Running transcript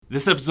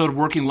This episode of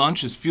Working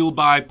Lunch is fueled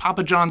by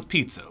Papa John's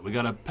Pizza. We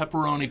got a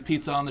pepperoni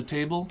pizza on the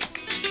table.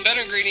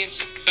 Better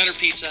ingredients, better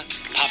pizza,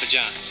 Papa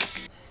John's.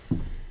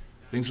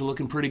 Things are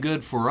looking pretty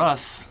good for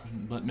us,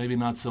 but maybe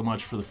not so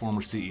much for the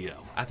former CEO.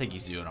 I think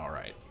he's doing all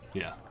right.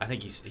 Yeah. I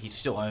think he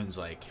still owns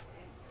like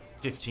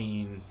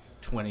 15,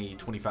 20,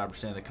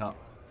 25% of the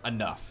company.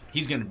 Enough.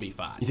 He's going to be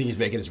fine. You think he's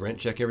making his rent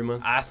check every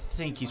month? I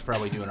think he's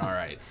probably doing all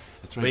right.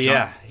 That's right, But John.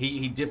 yeah,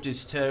 he dipped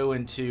his toe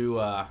into,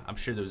 I'm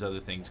sure there was other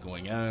things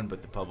going on,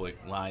 but the public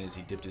line is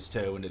he dipped his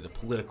toe into the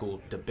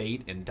political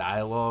debate and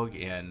dialogue,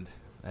 and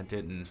that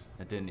didn't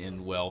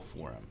end well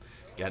for him.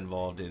 Got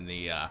involved in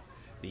the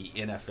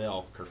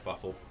NFL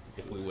kerfuffle,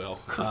 if we will.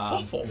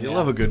 Kerfuffle. You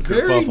love a good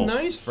Very kerfuffle.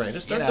 nice, Frank.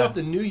 It starts Yeah. off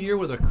the new year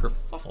with a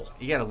kerfuffle.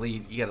 You got to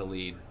lead. You got to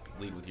lead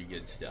with your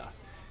good stuff.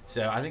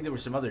 So I think there were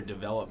some other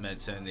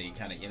developments in the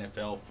kind of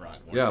NFL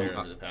front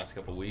over the past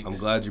couple of weeks. I'm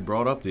glad you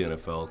brought up the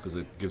NFL because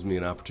it gives me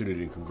an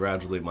opportunity to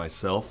congratulate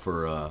myself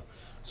for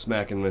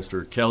smacking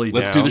Mr. Kelly down.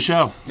 Let's do the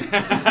show.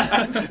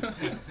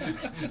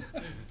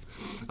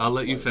 I'll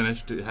let you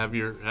finish. Have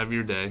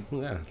your day.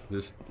 Yeah,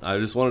 I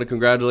just wanted to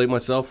congratulate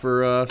myself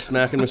for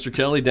smacking Mr.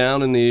 Kelly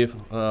down in the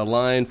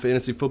Lion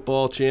Fantasy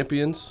Football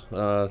Champions.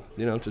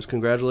 Just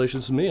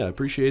congratulations to me. I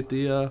appreciate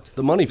the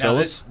money, now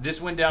fellas.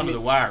 this went down to the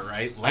wire,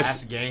 right?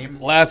 Last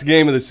game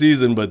of the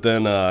season, but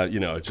then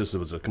it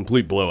was a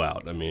complete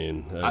blowout. I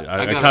mean,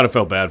 I kind of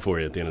felt bad for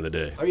you at the end of the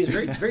day. I mean, it's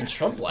very, very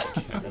Trump-like.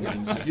 I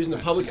mean, using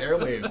the public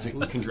airwaves to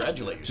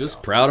congratulate yourself.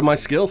 Just proud of my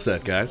skill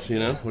set, guys. You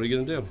know, what are you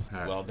gonna do? All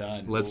right. Well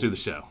done. Let's do the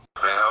show.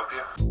 Can I help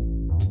you?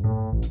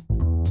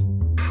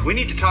 We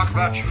need to talk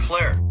about your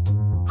flair.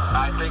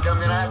 I think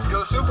I'm gonna have to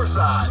go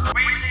supersize.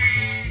 We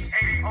need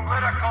a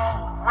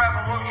political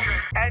revolution.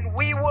 And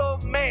we will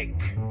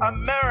make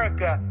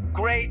America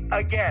great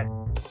again.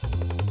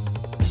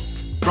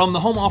 From the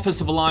home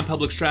office of Align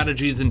Public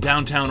Strategies in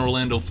downtown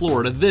Orlando,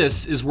 Florida,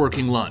 this is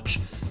Working Lunch.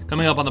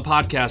 Coming up on the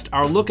podcast,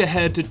 our look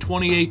ahead to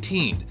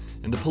 2018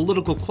 and the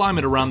political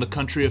climate around the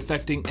country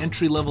affecting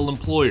entry-level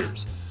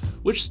employers.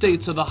 Which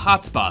states are the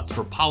hotspots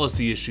for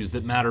policy issues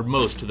that matter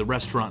most to the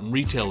restaurant and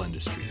retail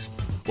industries?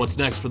 What's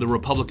next for the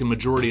Republican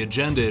majority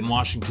agenda in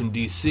Washington,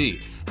 D.C.?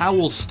 How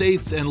will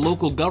states and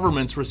local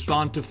governments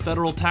respond to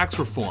federal tax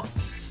reform?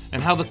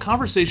 And how the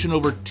conversation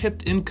over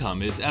tipped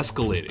income is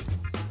escalating.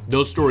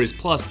 Those stories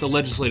plus the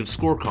legislative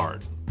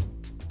scorecard.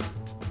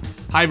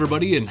 Hi,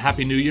 everybody, and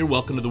Happy New Year.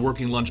 Welcome to the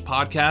Working Lunch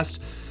Podcast.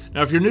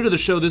 Now, if you're new to the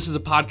show, this is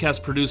a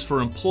podcast produced for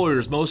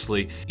employers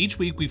mostly. Each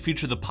week, we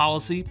feature the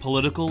policy,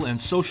 political,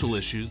 and social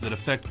issues that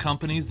affect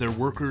companies, their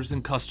workers,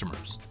 and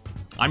customers.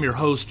 I'm your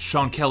host,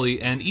 Sean Kelly,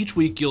 and each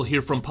week you'll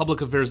hear from public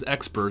affairs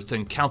experts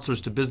and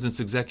counselors to business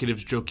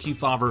executives Joe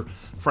Kefauver,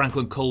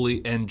 Franklin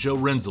Coley, and Joe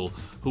Renzel,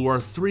 who are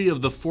three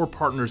of the four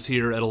partners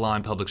here at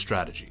Align Public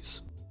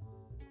Strategies.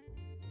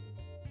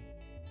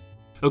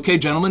 Okay,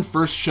 gentlemen,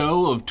 first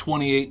show of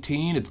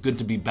 2018. It's good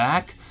to be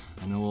back.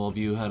 I know all of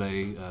you had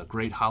a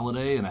great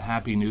holiday and a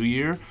happy new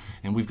year,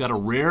 and we've got a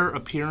rare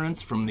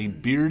appearance from the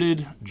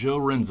bearded Joe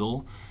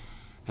Renzel.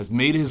 Has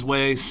made his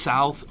way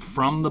south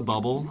from the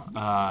bubble.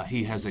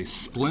 He has a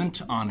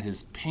splint on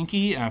his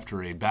pinky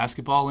after a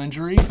basketball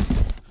injury.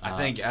 I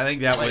think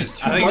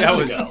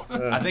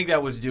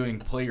that was doing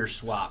player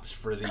swaps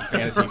for the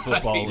fantasy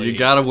football league. You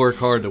got to work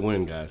hard to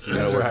win, guys. You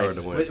got to work hard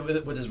to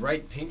win. With his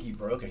right pinky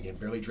broken, he can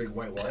barely drink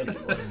white wine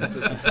anymore.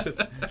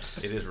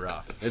 It is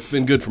rough. It's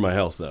been good for my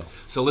health, though.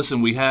 So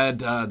listen, we had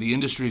the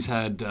industries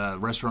had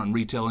restaurant and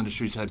retail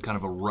industries had kind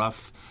of a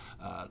rough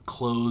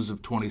close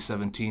of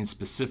 2017,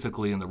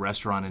 specifically in the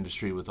restaurant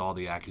industry with all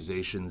the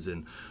accusations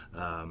and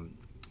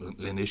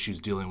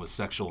issues dealing with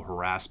sexual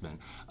harassment.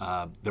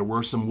 There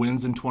were some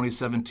wins in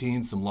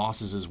 2017, some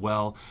losses as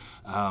well.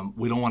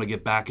 We don't want to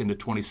get back into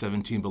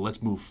 2017, but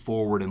let's move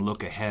forward and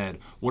look ahead.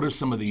 What are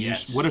some of the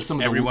issues? What are some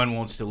of Everyone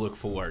wants to look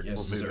forward.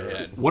 Yes, we'll move sir.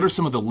 ahead. What are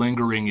some of the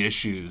lingering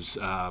issues?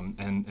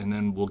 And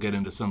then we'll get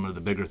into some of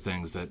the bigger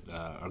things that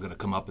are going to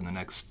come up in the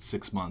next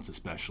 6 months,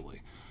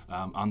 especially.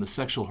 On the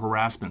sexual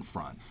harassment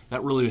front,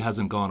 that really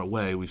hasn't gone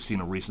away. We've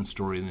seen a recent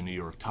story in the New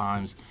York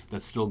Times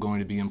that's still going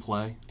to be in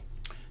play.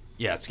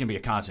 Yeah, it's going to be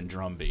a constant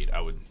drumbeat,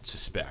 I would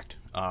suspect,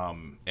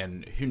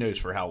 and who knows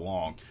for how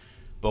long.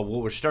 But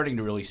what we're starting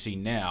to really see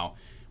now,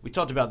 we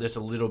talked about this a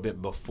little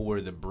bit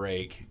before the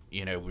break.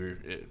 You know,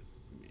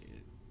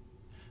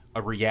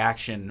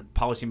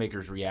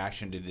 policymakers'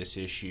 reaction to this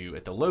issue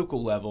at the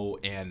local level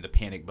and the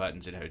panic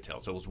buttons at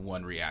hotels. That was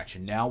one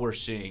reaction. Now we're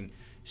seeing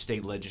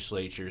state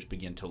legislatures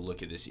begin to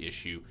look at this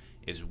issue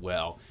as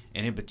well.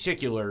 And in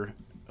particular,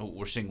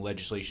 we're seeing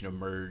legislation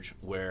emerge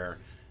where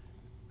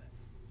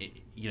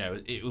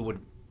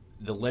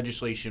the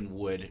legislation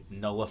would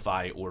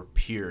nullify or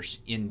pierce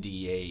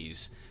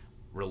NDAs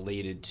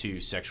related to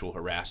sexual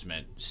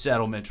harassment,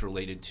 settlements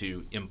related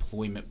to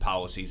employment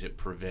policies that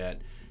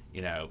prevent,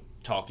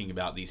 talking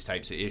about these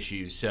types of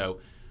issues. So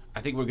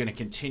I think we're going to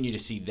continue to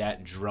see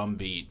that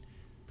drumbeat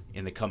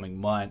in the coming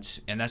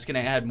months, and that's going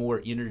to add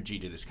more energy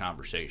to this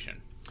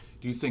conversation.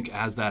 Do you think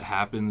as that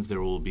happens,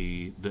 there will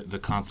be the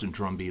constant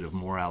drumbeat of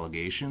more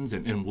allegations?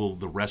 And will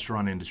the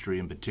restaurant industry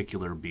in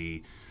particular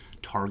be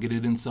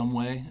targeted in some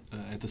way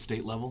at the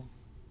state level?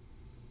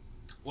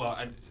 Well,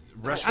 I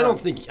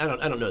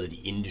don't know that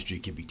the industry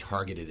can be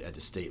targeted at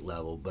the state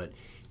level, but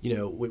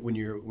when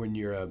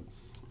you're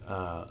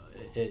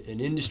an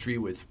industry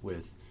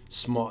with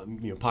small,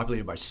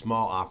 populated by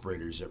small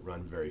operators that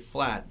run very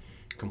flat,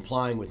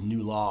 complying with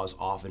new laws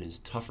often is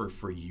tougher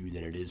for you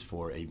than it is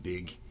for a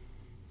big,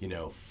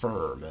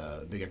 firm,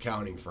 a big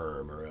accounting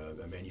firm or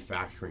a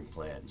manufacturing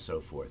plant and so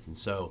forth. And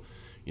so,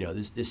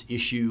 this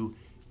issue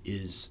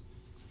is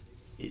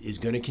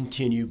going to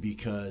continue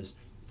because,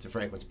 to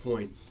Franklin's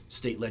point,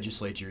 state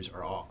legislatures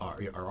are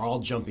all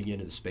jumping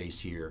into the space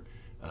here.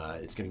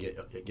 It's going to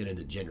get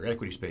into gender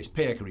equity space,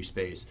 pay equity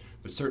space,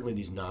 but certainly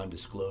these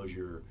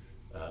non-disclosure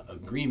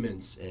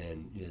agreements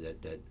and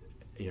that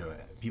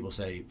people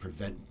say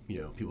prevent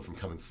people from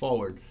coming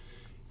forward.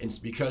 And it's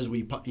because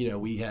we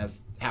have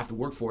half the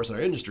workforce in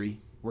our industry,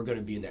 we're going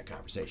to be in that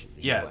conversation.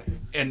 There's no way.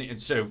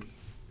 And so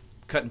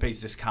cut and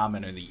paste this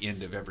comment at the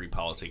end of every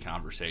policy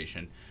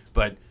conversation,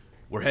 but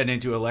we're heading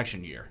into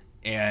election year,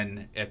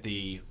 and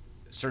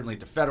certainly at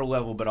the federal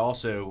level, but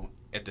also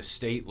at the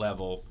state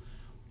level,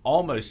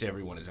 almost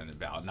everyone is on the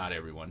ballot. Not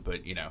everyone,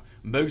 but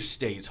most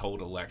states will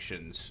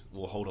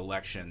hold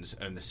elections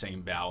on the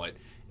same ballot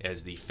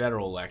as the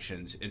federal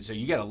elections, and so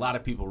you got a lot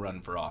of people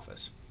running for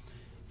office,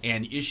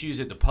 and issues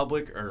that the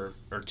public are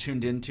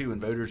tuned into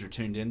and voters are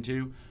tuned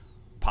into.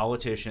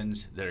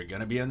 Politicians that are going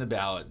to be on the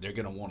ballot, they're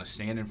going to want to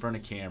stand in front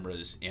of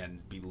cameras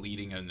and be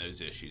leading on those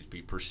issues,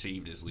 be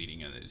perceived as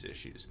leading on those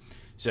issues.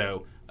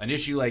 So an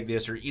issue like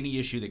this, or any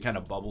issue that kind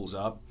of bubbles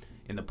up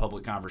in the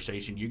public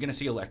conversation, you're going to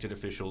see elected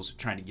officials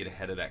trying to get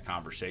ahead of that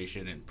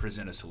conversation and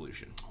present a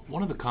solution.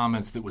 One of the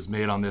comments that was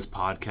made on this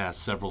podcast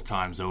several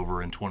times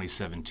over in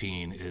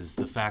 2017 is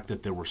the fact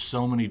that there were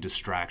so many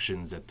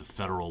distractions at the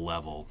federal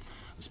level,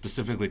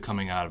 specifically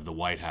coming out of the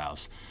White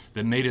House,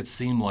 that made it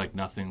seem like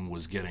nothing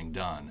was getting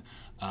done.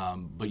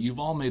 But you've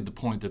all made the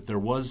point that there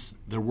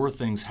were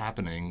things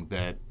happening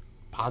that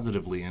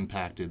positively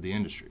impacted the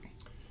industry.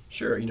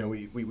 Sure,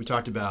 we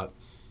talked about,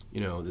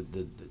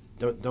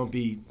 don't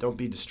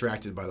be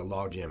distracted by the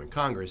logjam in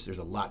Congress. There's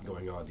a lot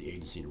going on at the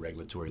agency and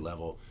regulatory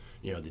level.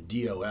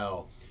 The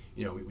DOL.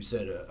 We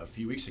said a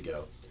few weeks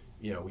ago.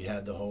 We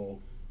had the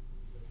whole,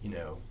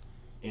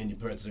 Andy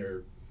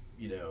Putzer,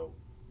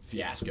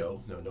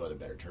 fiasco. No other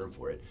better term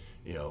for it.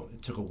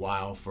 It took a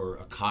while for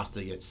Acosta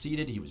to get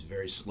seated. He was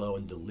very slow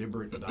and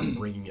deliberate about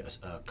bringing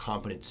a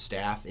competent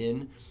staff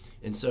in.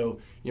 And so,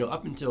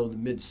 up until the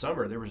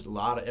midsummer, there was a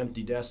lot of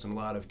empty desks and a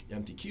lot of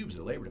empty cubes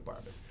in the Labor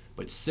Department.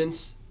 But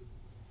since,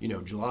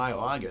 July,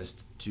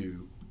 August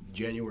to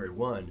January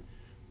 1,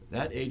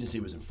 that agency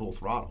was in full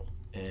throttle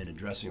and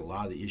addressing a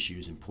lot of the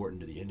issues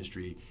important to the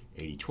industry,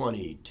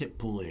 80-20, tip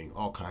pooling,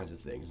 all kinds of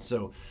things. And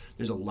so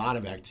there's a lot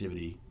of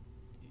activity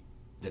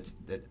that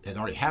has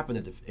already happened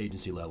at the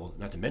agency level,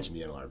 not to mention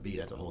the NLRB,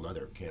 that's a whole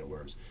other can of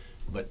worms,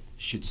 but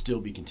should still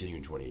be continuing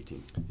in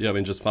 2018. Yeah,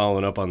 just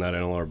following up on that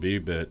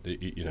NLRB bit,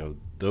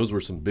 those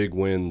were some big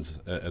wins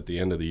at the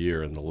end of the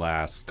year in the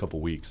last couple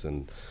weeks,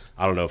 and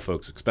I don't know if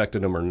folks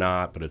expected them or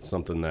not, but it's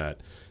something that,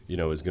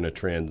 is going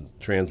to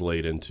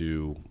translate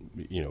into,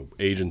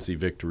 agency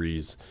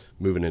victories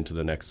moving into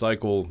the next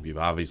cycle. You've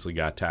obviously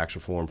got tax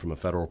reform from a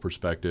federal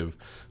perspective.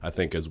 I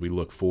think as we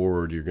look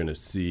forward, you're going to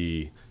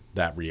see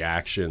that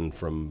reaction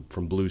from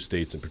blue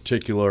states in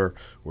particular,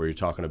 where you're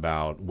talking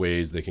about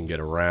ways they can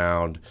get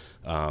around,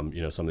 some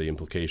of the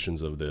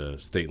implications of the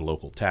state and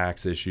local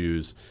tax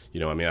issues.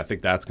 I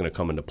think that's going to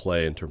come into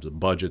play in terms of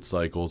budget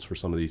cycles for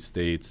some of these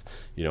states,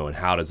 and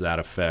how does that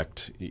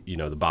affect,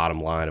 the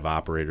bottom line of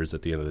operators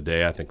at the end of the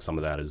day. I think some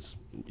of that is,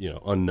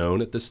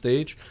 unknown at this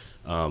stage,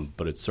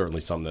 but it's certainly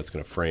something that's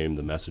going to frame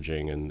the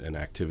messaging and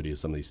activity of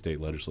some of these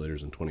state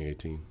legislators in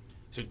 2018.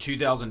 So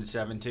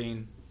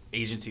 2017,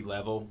 agency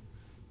level,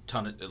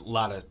 a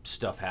lot of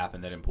stuff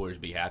happened that employers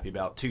be happy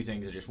about. Two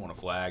things I just want to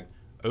flag: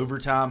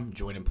 overtime,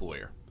 joint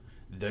employer.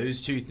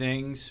 Those two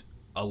things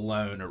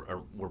alone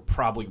were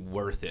probably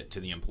worth it to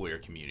the employer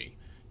community.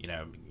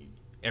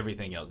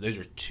 Everything else, those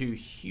are two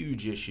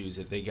huge issues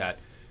that the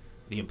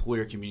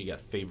employer community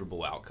got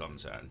favorable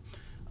outcomes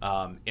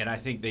on. And I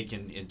think they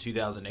can, in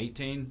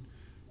 2018,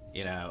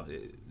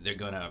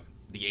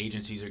 the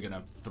agencies are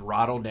gonna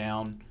throttle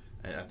down.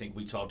 I think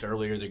we talked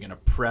earlier, they're gonna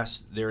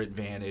press their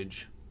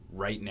advantage.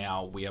 Right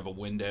now, we have a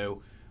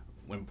window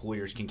when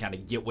employers can kind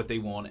of get what they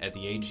want at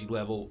the agency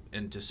level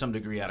and to some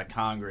degree out of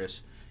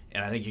Congress.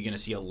 And I think you're going to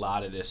see a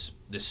lot of this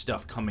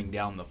stuff coming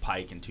down the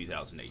pike in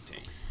 2018.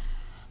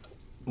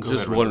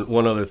 Just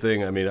one other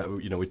thing.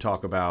 We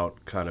talk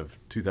about kind of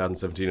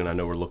 2017, and I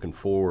know we're looking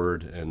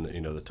forward, and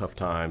the tough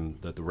time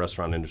that the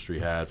restaurant industry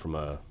had from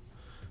a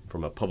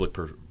public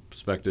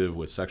perspective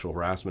with sexual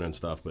harassment and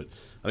stuff. But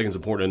I think it's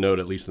important to note,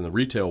 at least in the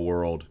retail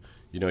world,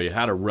 you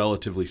had a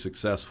relatively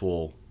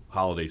successful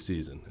holiday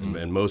season,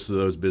 and most of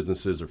those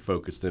businesses are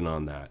focused in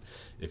on that.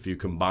 If you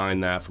combine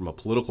that from a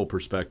political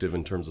perspective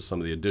in terms of some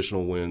of the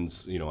additional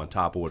wins, on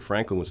top of what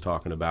Franklin was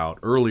talking about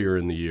earlier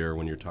in the year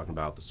when you're talking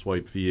about the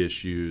swipe fee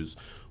issues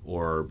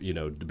or,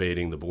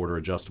 debating the border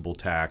adjustable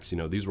tax,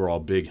 these were all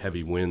big,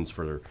 heavy wins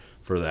for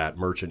that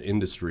merchant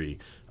industry,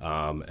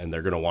 and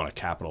they're going to want to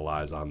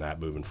capitalize on that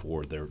moving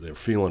forward. They're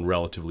feeling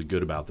relatively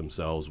good about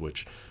themselves,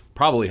 which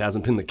probably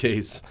hasn't been the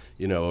case,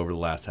 over the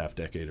last half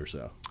decade or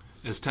so.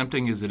 As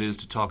tempting as it is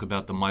to talk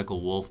about the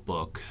Michael Wolff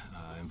book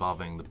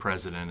involving the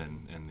president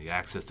and the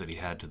access that he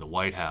had to the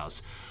White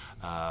House,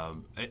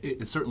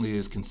 it certainly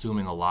is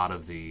consuming a lot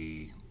of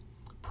the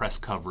press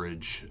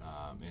coverage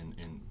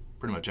in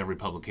pretty much every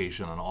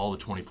publication on all the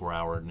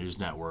 24-hour news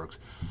networks.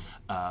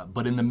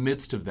 But in the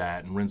midst of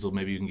that, and Renzel,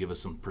 maybe you can give us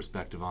some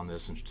perspective on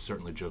this, and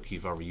certainly Joe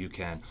Keefe, however you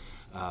can,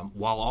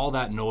 while all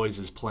that noise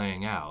is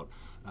playing out,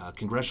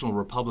 congressional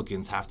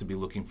Republicans have to be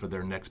looking for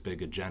their next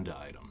big agenda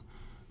item.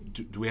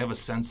 Do we have a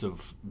sense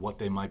of what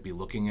they might be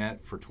looking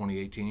at for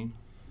 2018?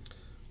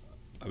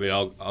 I mean,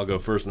 I'll go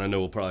first, and I know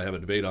we'll probably have a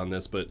debate on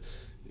this, but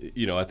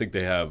I think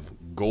they have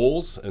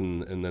goals,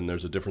 and then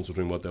there's a difference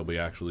between what they'll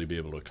actually be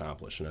able to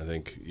accomplish. And I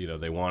think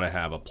they want to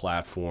have a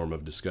platform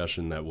of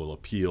discussion that will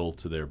appeal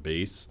to their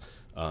base.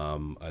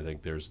 I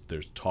think there's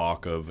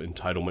talk of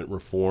entitlement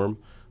reform,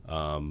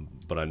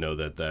 but I know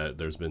that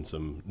there's been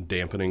some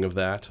dampening of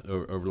that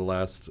over the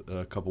last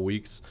couple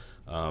weeks.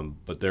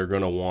 But they're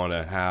going to want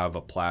to have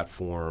a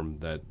platform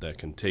that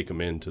can take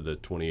them into the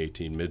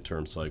 2018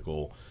 midterm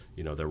cycle.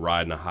 They're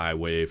riding a high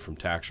wave from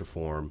tax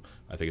reform.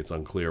 I think it's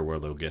unclear where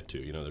they'll get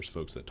to. There's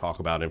folks that talk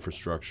about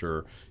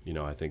infrastructure.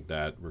 I think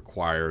that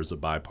requires a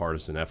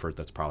bipartisan effort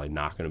that's probably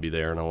not going to be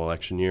there in an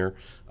election year.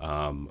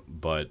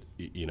 But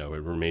it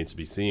remains to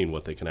be seen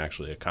what they can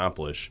actually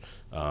accomplish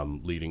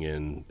leading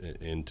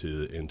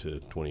into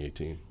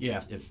 2018.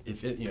 Yeah,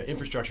 if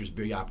infrastructure's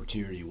big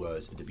opportunity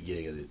was at the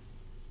beginning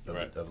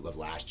of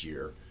last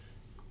year,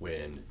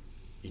 when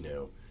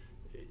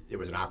there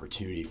was an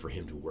opportunity for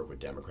him to work with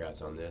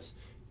Democrats on this.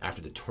 After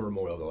the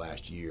turmoil of the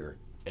last year,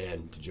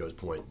 and to Joe's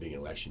point, being an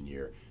election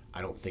year,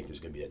 I don't think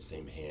there's going to be that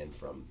same hand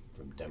from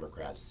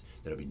Democrats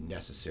that'll be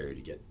necessary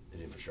to get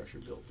an infrastructure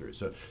bill through.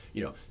 So,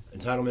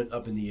 entitlement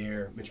up in the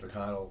air. Mitch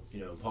McConnell,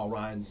 Paul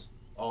Ryan's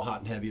all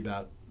hot and heavy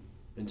about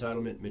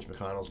entitlement. Mitch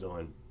McConnell's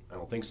going, I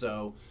don't think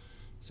so.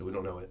 So we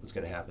don't know what's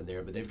going to happen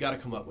there. But they've got to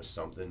come up with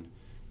something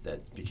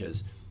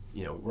because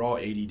we're all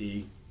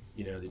ADD.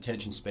 The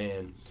attention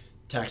span.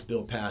 Tax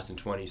bill passed in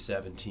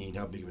 2017.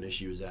 How big of an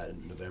issue is that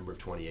in November of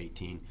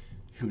 2018?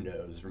 Who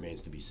knows?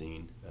 Remains to be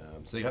seen.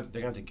 So they're going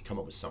to have to come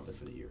up with something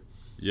for the year.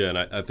 Yeah, and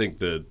I think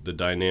the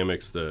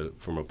dynamics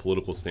from a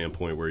political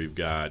standpoint, where you've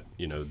got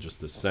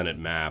just the Senate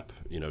map,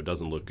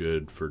 doesn't look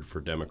good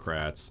for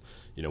Democrats.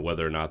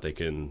 Whether or not they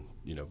can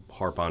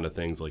harp onto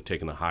things like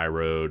taking the high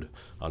road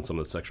on some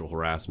of the sexual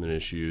harassment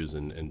issues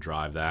and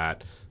drive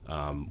that.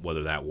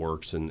 Whether that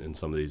works in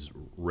some of these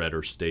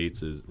redder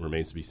states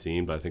remains to be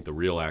seen. But I think the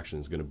real action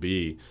is going to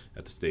be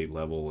at the state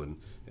level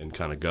and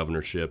kind of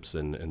governorships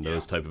and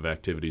those type of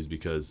activities,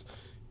 because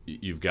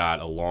you've got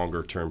a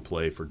longer term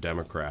play for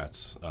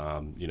Democrats,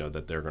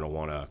 that they're going to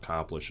want to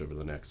accomplish over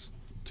the next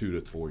 2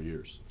 to 4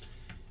 years.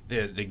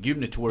 The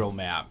gubernatorial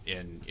map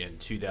in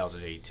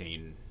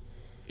 2018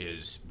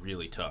 is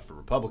really tough for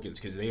Republicans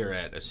because they are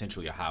at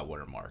essentially a high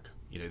water mark.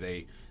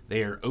 They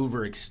are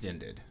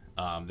overextended.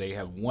 They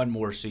have won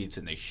more seats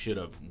than they should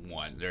have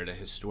won. They're at a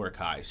historic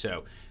high,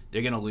 so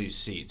they're going to lose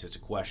seats. It's a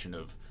question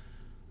of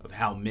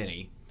how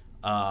many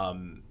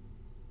and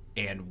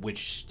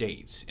which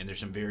states. And there's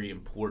some very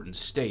important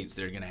states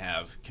that are going to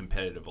have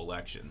competitive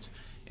elections.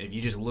 And if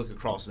you just look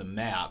across the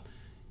map,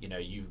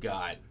 you've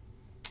got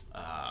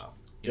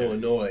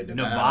Illinois,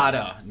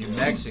 Nevada, New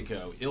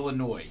Mexico,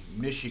 Illinois,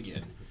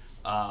 Michigan,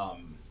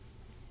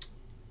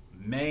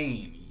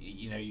 Maine.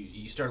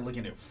 You start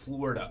looking at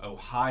Florida,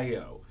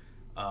 Ohio.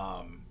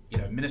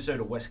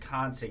 Minnesota,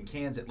 Wisconsin,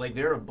 Kansas.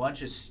 There are a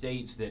bunch of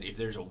states that if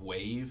there's a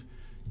wave,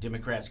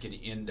 Democrats could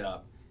end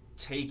up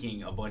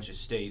taking a bunch of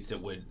states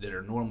that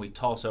are normally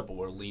toss-up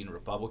or lean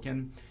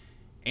Republican.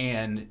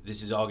 And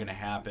this is all going to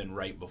happen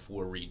right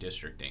before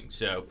redistricting.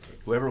 So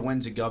whoever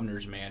wins the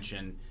governor's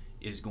mansion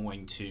is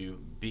going to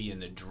be in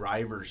the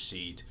driver's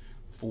seat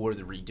for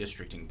the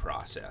redistricting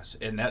process.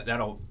 And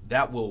that'll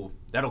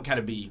kind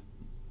of be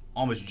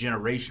almost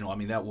generational. I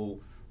mean, that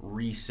will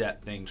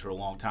reset things for a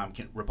long time.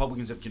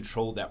 Republicans have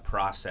controlled that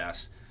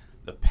process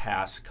the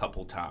past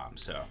couple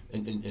times. So,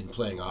 and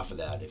playing off of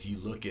that, if you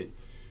look at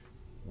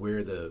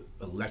where the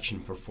election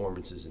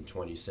performances in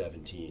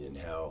 2017 and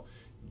how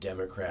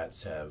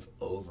Democrats have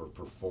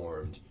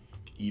overperformed,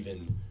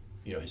 even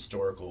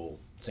historical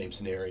same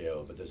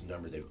scenario, but those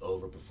numbers they've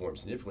overperformed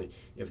significantly.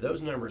 If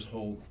those numbers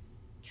hold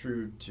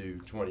true to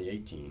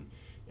 2018,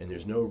 and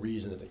there's no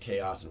reason that the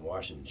chaos in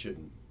Washington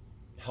shouldn't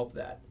help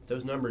that. If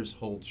those numbers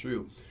hold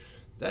true,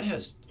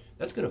 that's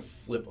going to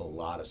flip a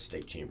lot of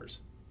state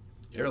chambers.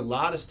 There are a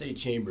lot of state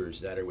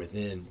chambers that are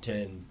within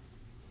 10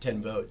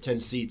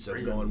 seats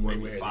of going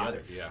one way or the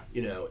other. Yeah.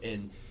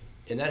 And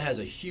And that has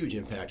a huge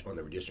impact on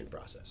the redistricting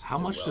process. How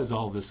much does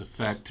all this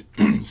affect,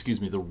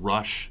 the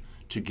rush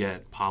to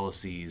get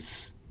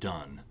policies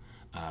done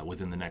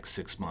within the next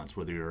 6 months,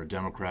 whether you're a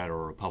Democrat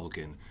or a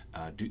Republican?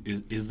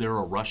 Is there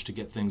a rush to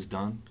get things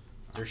done?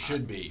 There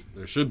should be.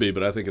 There should be,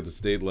 but I think at the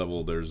state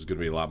level, there's going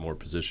to be a lot more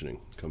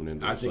positioning coming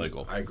into the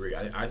cycle. I agree.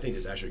 I think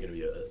there's actually going to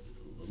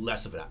be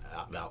less of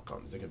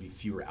outcomes. There are going to be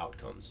fewer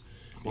outcomes.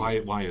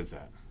 Why is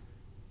that?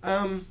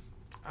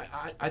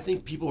 I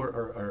think people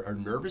are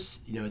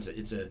nervous.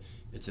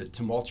 It's a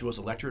tumultuous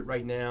electorate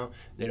right now.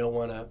 They don't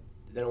want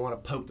to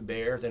poke the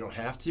bear if they don't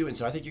have to, and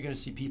so I think you're going to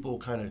see people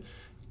kind of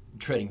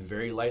treading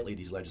very lightly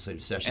these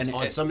legislative sessions,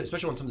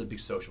 especially on some of the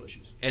big social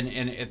issues.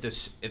 And at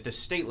the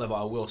state level,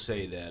 I will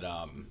say that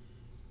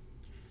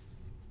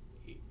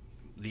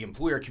the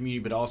employer community,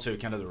 but also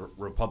kind of the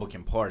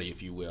Republican Party,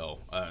 if you will,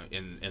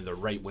 in the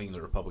right wing of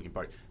the Republican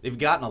Party, they've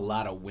gotten a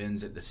lot of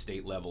wins at the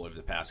state level over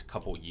the past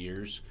couple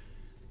years.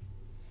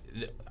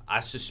 I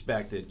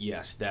suspect that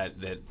yes, that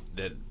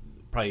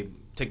probably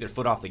take their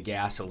foot off the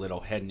gas a little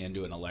heading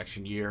into an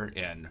election year,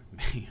 and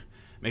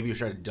maybe you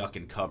try to duck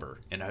and cover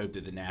and hope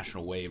that the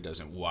national wave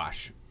doesn't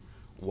wash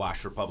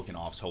Republican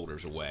office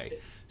holders away.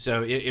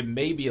 So it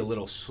may be a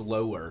little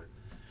slower.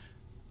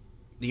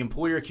 The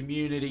employer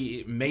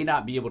community may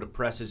not be able to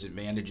press its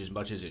advantage as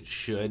much as it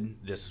should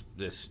this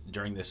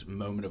during this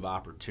moment of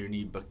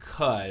opportunity,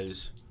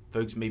 because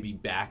folks may be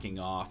backing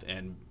off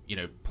and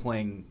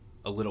playing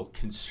a little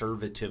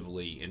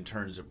conservatively in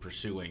terms of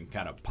pursuing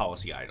kind of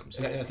policy items.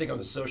 And I think on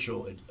the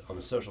social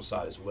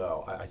side as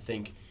well, I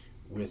think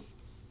with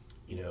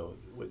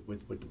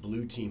the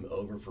blue team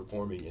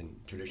overperforming in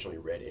traditionally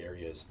red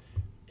areas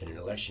in an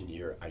election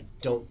year, I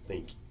don't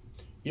think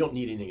you don't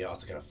need anything else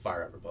to kind of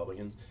fire up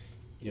Republicans.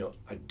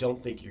 I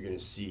don't think you're going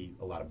to see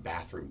a lot of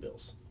bathroom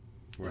bills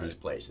in these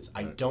places.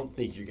 I don't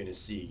think you're going to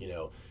see,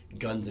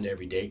 guns in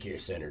every daycare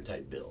center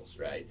type bills,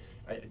 right?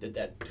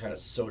 That kind of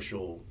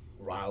social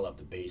rile up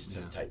the base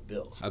type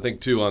bills. I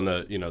think too on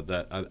the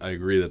that I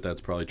agree that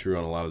that's probably true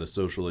on a lot of the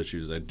social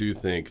issues. I do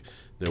think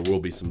there will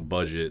be some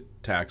budget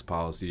tax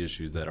policy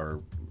issues that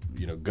are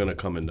going to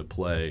come into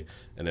play,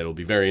 and it'll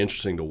be very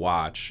interesting to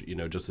watch.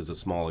 Just as a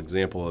small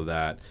example of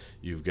that,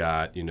 you've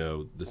got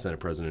the Senate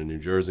President of New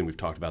Jersey. We've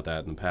talked about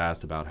that in the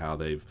past about how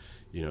they've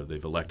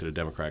elected a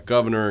Democrat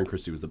governor, and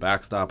Christie was the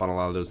backstop on a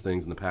lot of those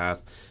things in the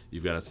past.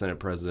 You've got a Senate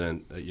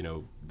president,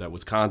 that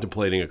was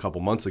contemplating a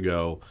couple months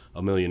ago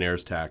a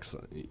millionaire's tax,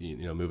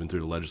 moving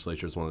through the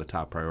legislature as one of the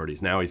top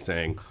priorities. Now he's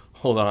saying,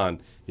 hold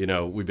on,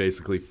 we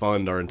basically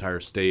fund our entire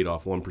state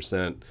off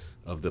 1%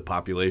 of the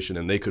population,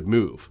 and they could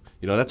move.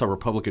 That's a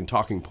Republican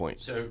talking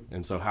point.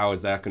 So how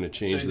is that going to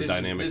change the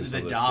dynamic? This is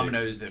the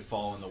dominoes that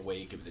fall in the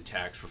wake of the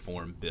tax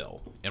reform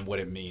bill and what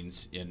it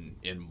means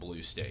in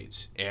blue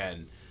states.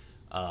 And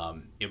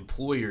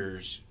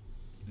employers,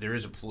 there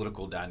is a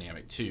political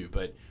dynamic too,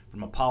 but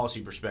from a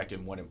policy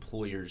perspective, what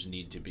employers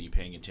need to be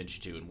paying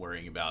attention to and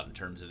worrying about in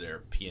terms of their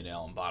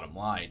P&L and bottom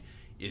line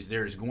is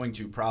there's going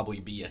to probably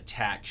be a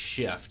tax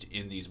shift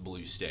in these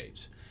blue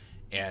states.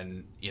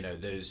 And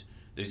those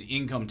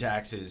income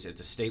taxes at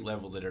the state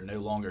level that are no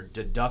longer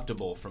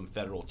deductible from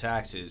federal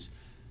taxes,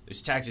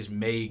 those taxes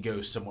may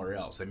go somewhere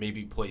else. They may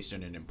be placed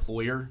in an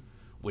employer,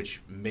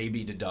 which may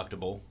be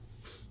deductible.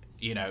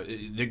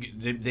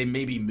 They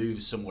may be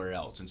moved somewhere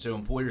else. And so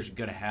employers are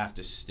going to have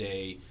to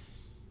stay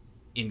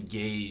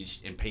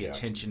engaged and pay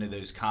attention to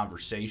those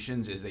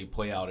conversations as they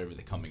play out over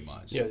the coming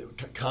months.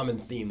 Common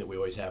theme that we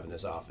always have in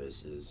this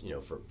office is,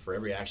 for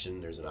every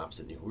action, there's an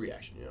opposite and equal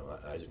reaction,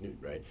 Isaac Newton,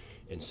 right?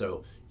 And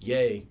so,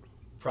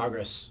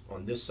 progress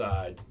on this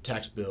side,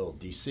 tax bill,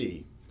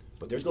 D.C.,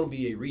 but there's going to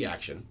be a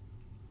reaction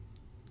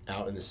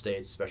out in the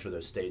states, especially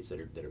those states that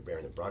are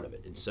bearing the brunt of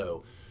it. And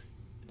so,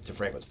 to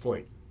Franklin's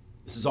point,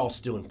 this is all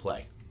still in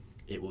play.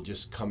 It will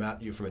just come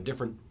at you from a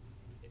different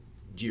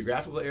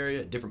geographical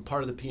area, a different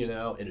part of the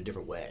P&L in a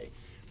different way.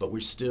 But we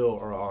still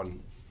are on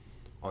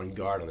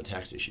guard on the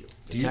tax issue.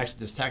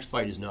 This tax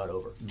fight is not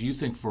over. Do you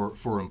think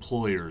for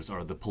employers,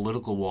 are the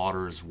political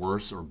waters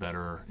worse or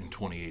better in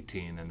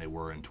 2018 than they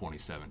were in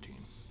 2017?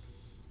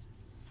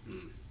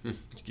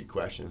 It's a good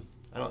question.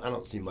 I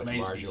don't see much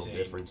marginal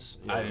difference.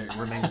 It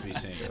remains to be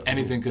seen.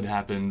 Anything could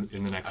happen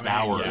in the next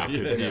hour.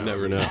 You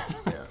never know.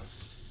 Yeah.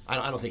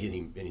 I don't think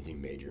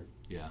anything major.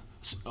 Yeah.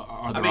 So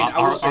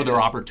are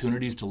there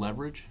opportunities to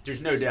leverage?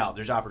 There's no doubt.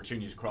 There's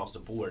opportunities across the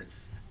board.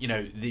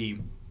 The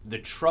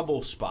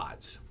trouble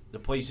spots, the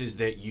places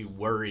that you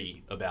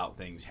worry about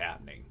things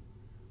happening,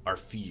 are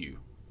few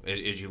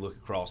as you look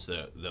across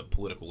the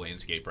political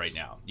landscape right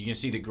now. You can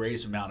see the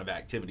greatest amount of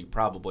activity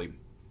probably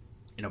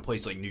in a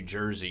place like New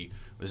Jersey.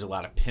 There's a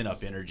lot of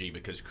pent-up energy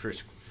because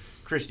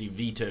Christie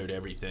vetoed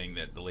everything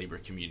that the labor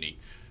community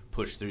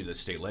pushed through the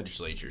state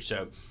legislature.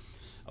 So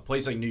a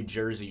place like New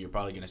Jersey, you're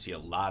probably going to see a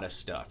lot of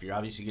stuff. You're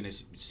obviously going to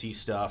see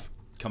stuff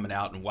coming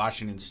out in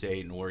Washington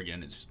State and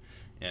Oregon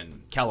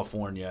and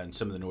California and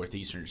some of the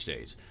northeastern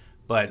states.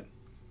 But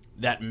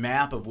that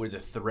map of where the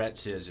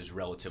threats is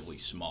relatively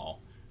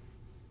small.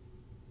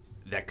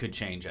 that could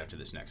change after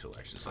this next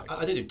election cycle.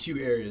 I think there are two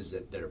areas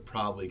that are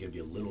probably going to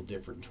be a little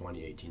different in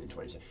 2018 than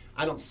 2017.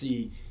 I don't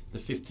see the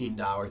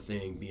 $15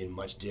 thing being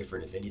much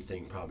different. If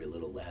anything, probably a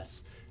little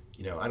less.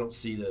 I don't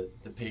see the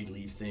paid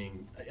leave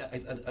thing. I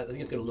think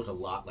it's going to look a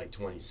lot like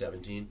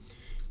 2017,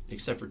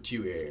 except for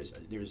two areas.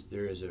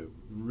 There is a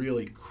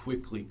really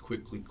quickly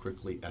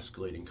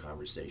escalating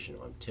conversation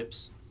on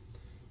tips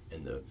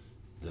and the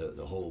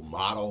whole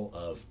model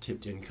of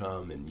tipped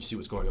income, and you see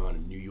what's going on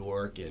in New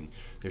York, and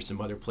there's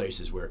some other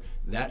places where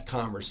that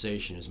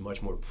conversation is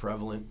much more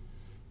prevalent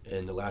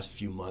in the last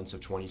few months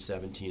of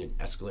 2017 and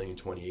escalating in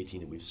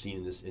 2018 that we've seen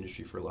in this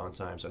industry for a long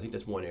time. So I think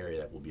that's one area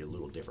that will be a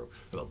little different,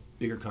 a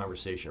bigger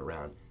conversation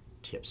around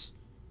tips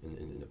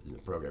in the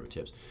program of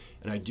tips.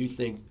 And I do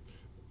think,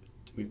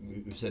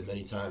 we've said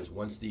many times,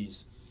 once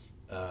these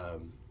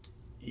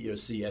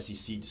EOC,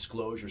 SEC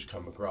disclosures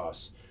come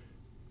across,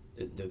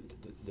 the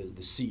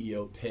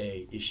CEO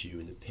pay issue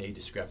and the pay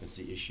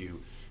discrepancy issue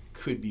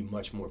could be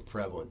much more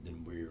prevalent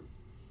than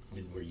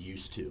we're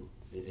used to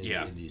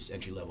in these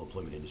entry-level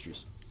employment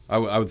industries. I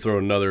would throw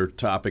another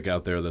topic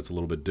out there that's a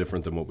little bit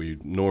different than what we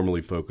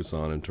normally focus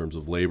on in terms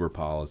of labor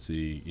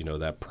policy,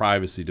 that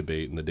privacy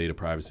debate and the data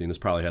privacy. And this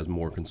probably has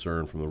more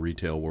concern from the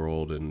retail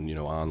world and,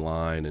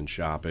 online and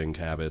shopping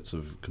habits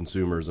of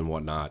consumers and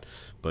whatnot.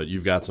 But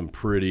you've got some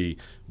pretty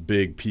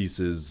big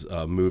pieces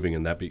moving,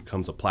 and that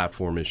becomes a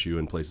platform issue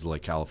in places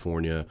like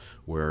California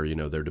where,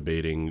 they're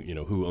debating,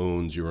 who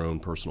owns your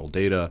own personal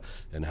data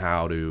and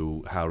how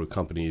do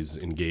companies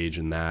engage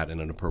in that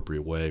in an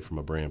appropriate way from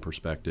a brand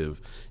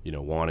perspective,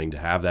 wanting to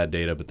have that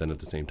data, but then at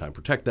the same time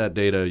protect that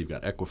data. You've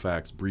got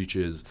Equifax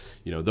breaches,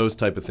 those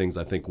type of things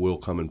I think will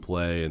come in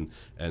play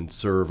and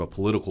serve a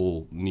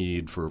political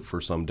need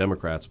for some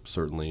Democrats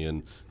certainly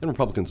and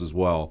Republicans as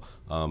well.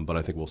 But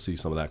I think we'll see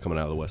some of that coming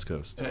out of the West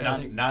Coast.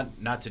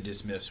 Not to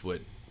dismiss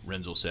what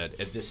Renzel said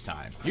at this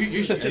time.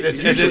 Careful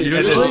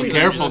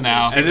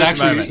now.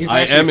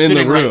 I am in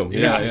the room.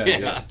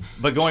 Yeah.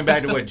 But going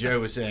back to what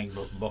Joe was saying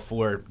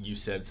before you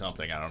said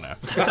something, I don't know.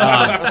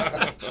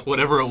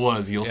 Whatever it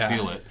was, you'll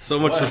steal it. So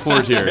much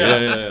support here.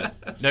 Yeah.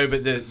 No,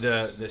 but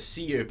the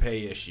CEO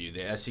pay issue,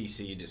 the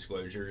SEC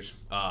disclosures,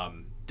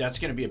 that's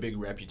going to be a big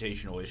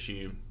reputational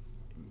issue,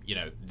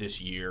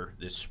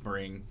 this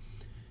spring.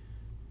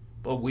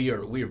 But we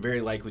are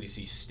very likely to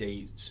see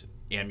states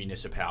and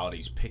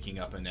municipalities picking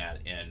up on that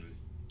and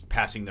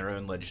passing their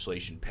own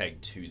legislation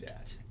pegged to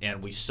that.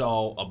 And we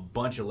saw a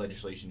bunch of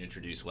legislation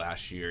introduced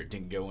last year. It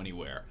didn't go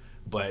anywhere.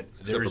 But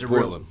there is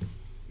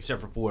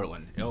except for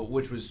Portland,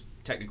 which was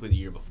technically the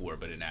year before,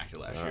 but enacted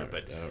last year. Right,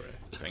 but right.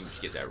 if I can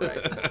just get that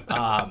right.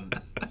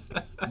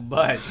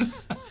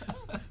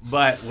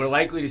 But we're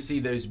likely to see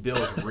those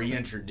bills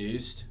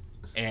reintroduced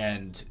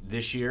and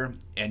this year,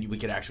 and we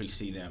could actually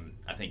see them,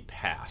 I think,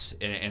 pass.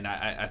 And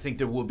I think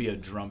there will be a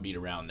drumbeat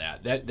around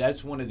that.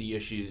 That's one of the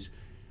issues,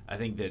 I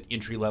think, that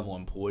entry-level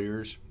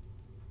employers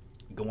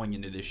going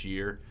into this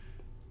year,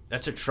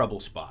 that's a trouble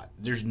spot.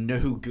 There's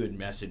no good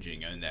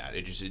messaging on that.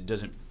 It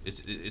doesn't.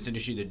 It's an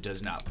issue that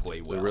does not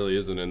play well. It really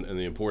isn't, and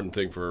the important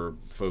thing for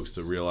folks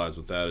to realize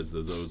with that is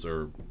that those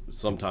are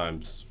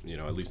sometimes,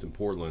 at least in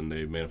Portland,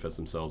 they manifest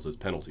themselves as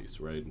penalties,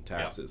 right, and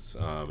taxes.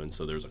 Yep. And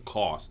so there's a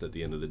cost at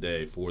the end of the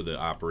day for the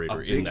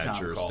operator in that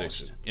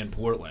jurisdiction. Cost in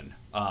Portland,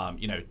 10%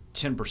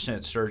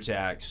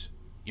 surtax,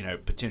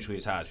 potentially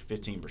as high as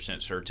 15%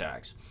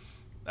 surtax.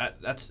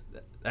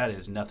 That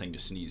is nothing to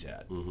sneeze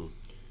at. Mm-hmm.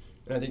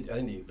 And I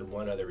think the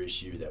one other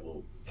issue that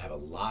will have a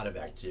lot of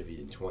activity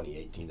in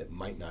 2018 that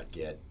might not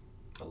get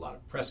a lot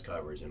of press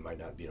coverage and might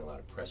not be in a lot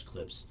of press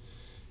clips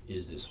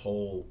is this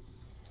whole,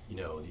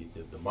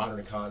 the modern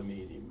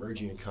economy, the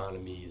emerging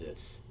economy,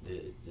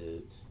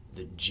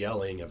 the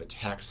gelling of a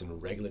tax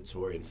and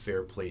regulatory and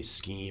fair play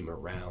scheme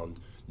around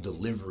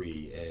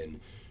delivery and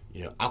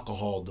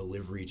alcohol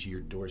delivery to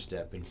your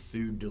doorstep and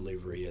food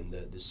delivery and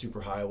the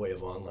superhighway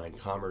of online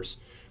commerce.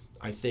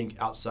 I think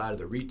outside of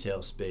the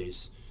retail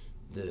space,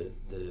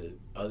 the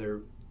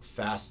other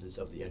facets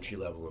of the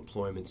entry-level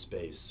employment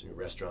space,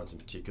 restaurants in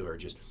particular, are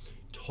just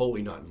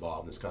totally not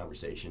involved in this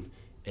conversation.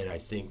 And I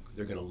think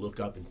they're going to look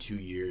up in 2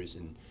 years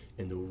and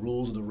the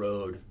rules of the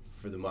road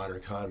for the modern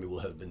economy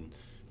will have been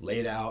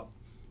laid out,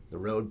 the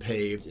road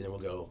paved, and then we'll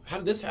go, how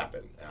did this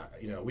happen?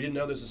 We didn't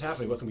know this was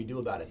happening. What can we do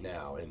about it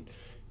now? And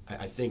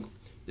I think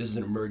this is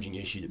an emerging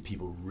issue that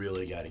people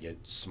really got to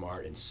get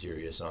smart and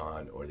serious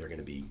on, or they're going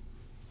to be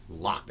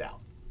locked out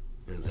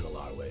in a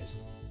lot of ways.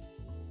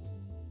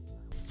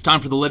 It's time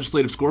for the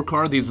legislative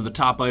scorecard. These are the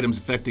top items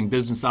affecting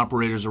business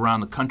operators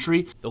around the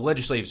country. The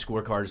legislative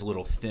scorecard is a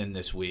little thin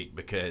this week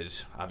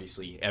because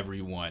obviously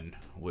everyone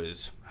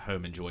was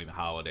home enjoying the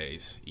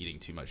holidays, eating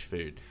too much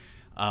food.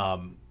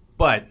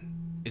 But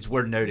it's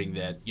worth noting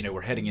that,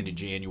 we're heading into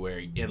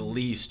January. At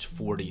least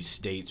 40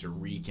 states are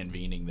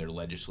reconvening their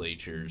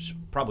legislatures,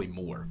 probably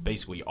more,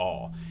 basically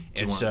all.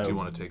 Do you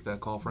want to take that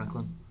call,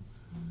 Franklin?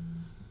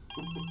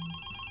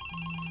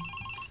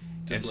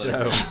 Just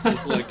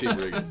let it keep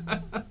ringing.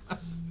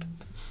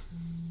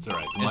 It's all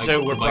right. The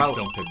mics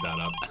don't pick that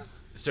up.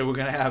 So we'll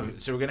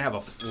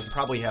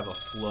probably have a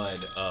flood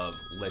of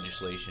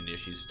legislation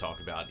issues to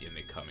talk about in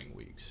the coming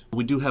weeks.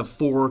 We do have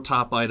 4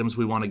 top items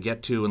we want to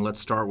get to, and let's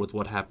start with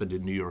what happened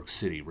in New York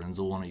City.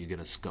 Renzel, why don't you get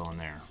us going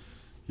there?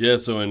 Yeah,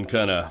 so in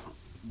kind of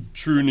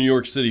true New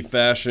York City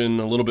fashion,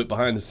 a little bit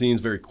behind the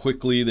scenes, very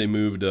quickly, they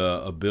moved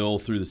a bill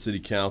through the city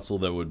council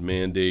that would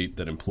mandate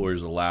that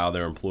employers allow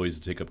their employees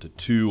to take up to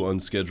 2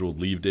 unscheduled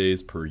leave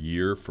days per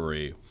year for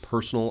a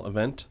personal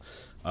event.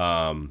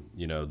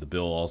 The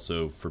bill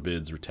also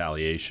forbids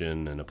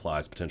retaliation and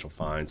applies potential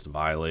fines to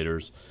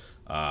violators.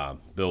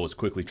 Bill was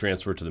quickly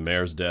transferred to the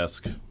mayor's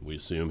desk. We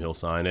assume he'll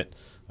sign it.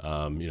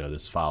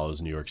 This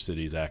follows New York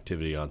City's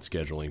activity on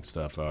scheduling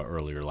stuff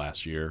earlier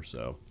last year.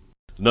 So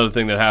another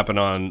thing that happened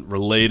on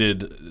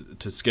related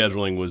to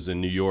scheduling was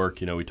in New York.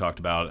 We talked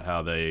about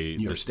how New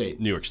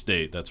York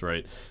State, that's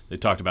right. They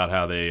talked about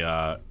how they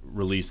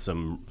released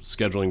some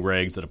scheduling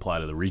regs that apply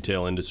to the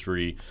retail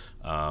industry.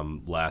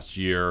 Last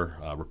year,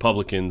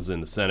 Republicans in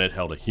the Senate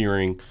held a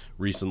hearing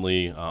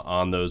recently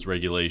on those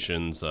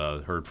regulations,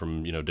 heard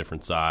from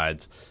different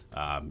sides.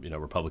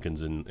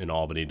 Republicans in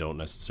Albany don't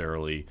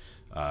necessarily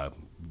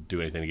do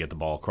anything to get the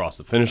ball across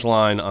the finish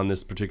line on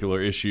this particular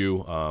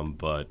issue,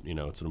 but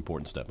it's an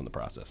important step in the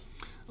process.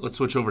 Let's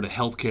switch over to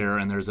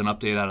healthcare, and there's an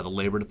update out of the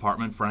Labor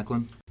Department.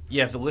 Franklin?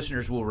 Yeah, if the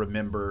listeners will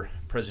remember,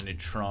 President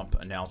Trump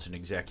announced an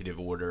executive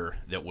order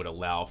that would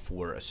allow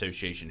for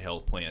association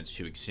health plans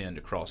to extend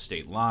across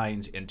state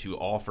lines and to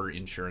offer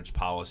insurance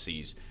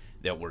policies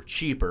that were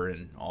cheaper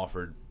and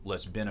offered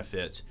less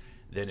benefits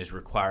than is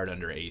required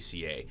under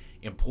ACA.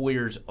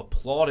 Employers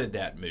applauded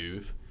that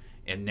move,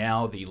 and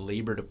now the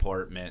Labor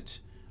Department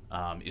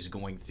is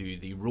going through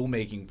the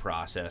rulemaking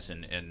process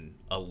and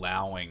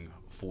allowing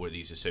for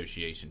these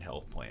association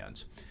health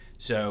plans.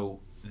 So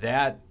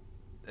that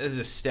is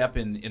a step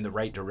in the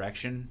right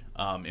direction.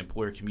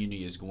 Employer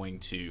community is going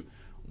to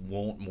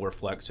want more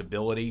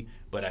flexibility,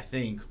 but I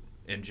think,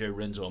 and Joe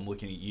Renzel, I'm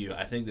looking at you,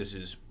 I think this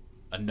is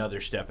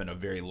another step in a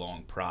very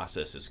long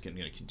process that's going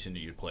to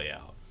continue to play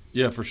out.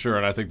 Yeah, for sure.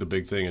 And I think the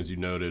big thing, as you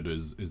noted,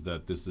 is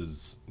that this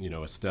is,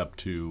 a step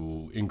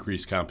to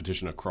increase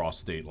competition across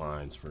state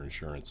lines for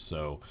insurance.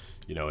 So,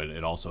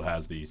 it also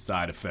has the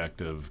side effect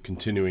of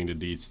continuing to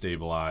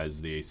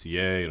destabilize the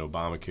ACA and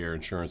Obamacare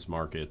insurance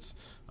markets.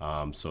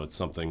 So it's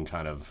something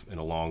kind of in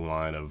a long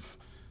line of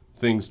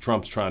things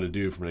Trump's trying to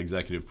do from an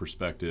executive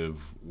perspective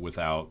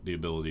without the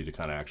ability to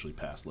kind of actually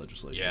pass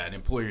legislation. Yeah, and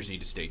employers need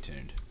to stay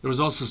tuned. There was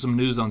also some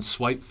news on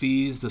swipe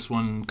fees, this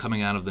one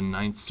coming out of the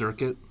Ninth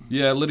Circuit.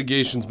 Yeah,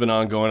 litigation's been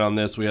ongoing on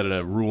this. We had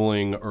a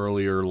ruling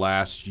earlier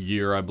last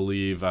year, I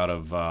believe, out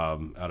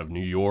of New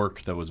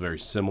York that was very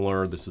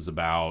similar. This is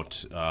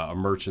about a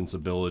merchant's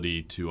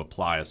ability to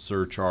apply a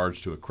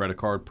surcharge to a credit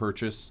card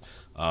purchase.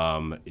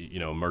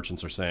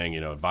 Merchants are saying,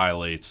 it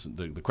violates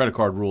the credit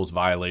card rules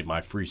violate my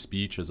free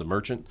speech as a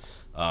merchant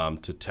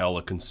to tell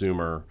a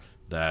consumer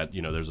that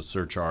there's a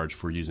surcharge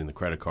for using the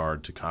credit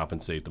card to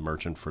compensate the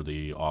merchant for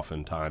the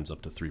oftentimes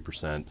up to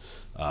 3%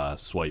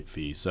 swipe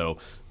fee. So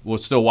we're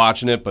still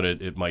watching it, but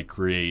it might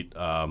create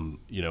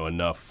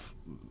enough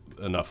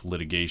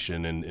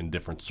litigation in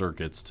different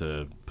circuits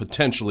to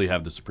potentially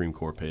have the Supreme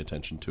Court pay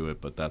attention to it.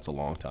 But that's a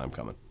long time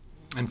coming.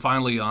 And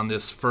finally, on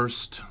this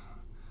first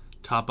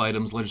top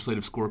items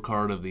legislative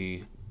scorecard of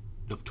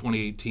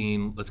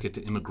 2018, let's get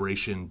to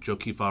immigration. Joe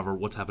Kefauver,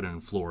 what's happening in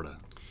Florida?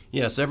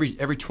 Yes, every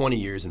 20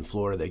 years in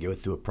Florida, they go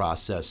through a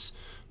process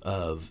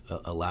of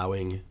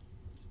allowing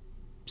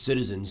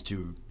citizens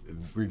to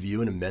review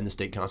and amend the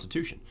state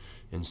constitution.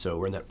 And so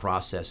we're in that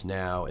process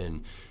now,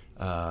 and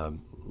a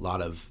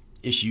lot of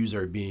issues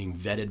are being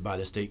vetted by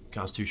the State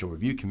Constitutional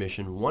Review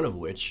Commission, one of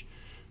which,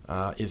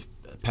 if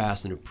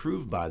passed and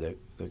approved by the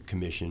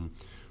commission,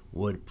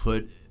 would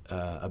put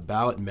a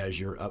ballot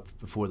measure up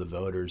before the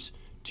voters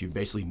to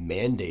basically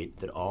mandate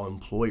that all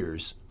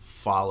employers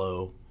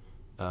follow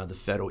the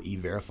federal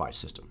E-Verify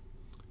system.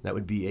 That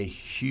would be a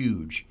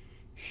huge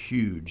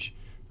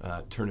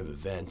turn of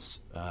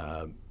events,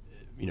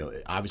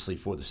 obviously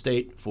for the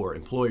state, for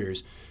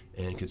employers,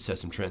 and could set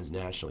some trends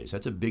nationally. So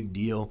that's a big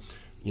deal.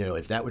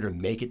 If that were to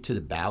make it to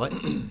the ballot,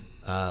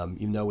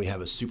 even though we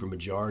have a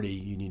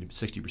supermajority, you need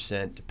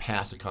 60% to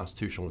pass a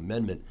constitutional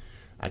amendment.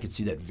 I could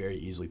see that very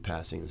easily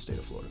passing in the state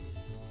of Florida.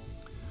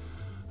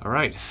 All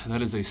right,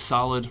 that is a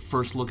solid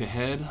first look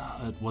ahead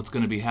at what's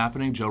going to be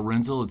happening. Joe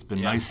Renzel, it's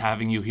been nice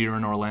having you here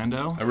in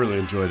Orlando. I really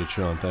enjoyed it,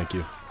 Sean. Thank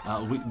you.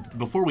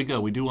 Before we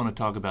go, we do want to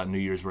talk about New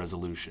Year's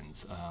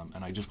resolutions.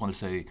 And I just want to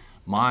say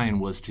mine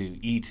was to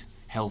eat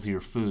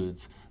healthier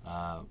foods.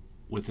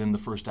 Within the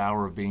first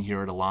hour of being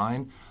here at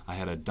Align, I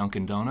had a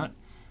Dunkin' Donut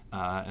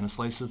and a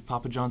slice of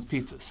Papa John's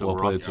pizza. So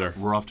we're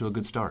off to a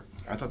good start.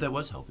 I thought that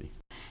was healthy.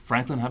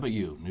 Franklin, how about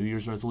you? New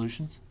Year's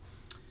resolutions?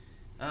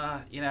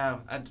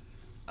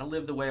 I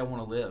live the way I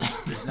want to live.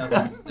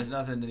 There's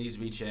nothing that needs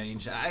to be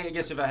changed. I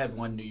guess if I had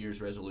one New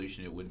Year's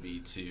resolution, it would be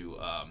to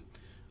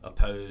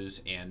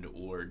oppose and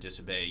or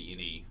disobey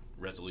any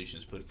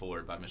resolutions put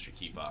forward by Mr.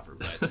 Kefauver.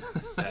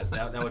 But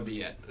that would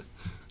be it.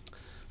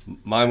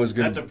 Mine was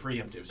going. That's a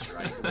preemptive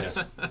strike.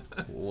 Yes.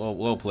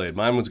 Well played.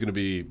 Mine was going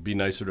to be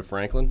nicer to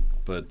Franklin,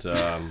 but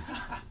about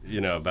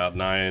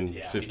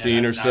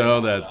 9:15 or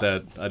so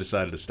that I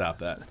decided to stop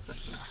that.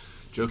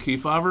 Joe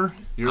Kefauver,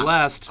 you're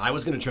last. I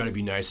was going to try to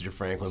be nicer to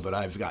Franklin, but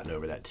I've gotten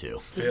over that too.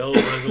 Failed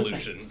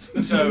resolutions.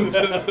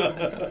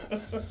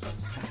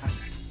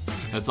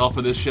 That's all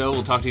for this show.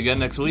 We'll talk to you again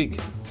next week.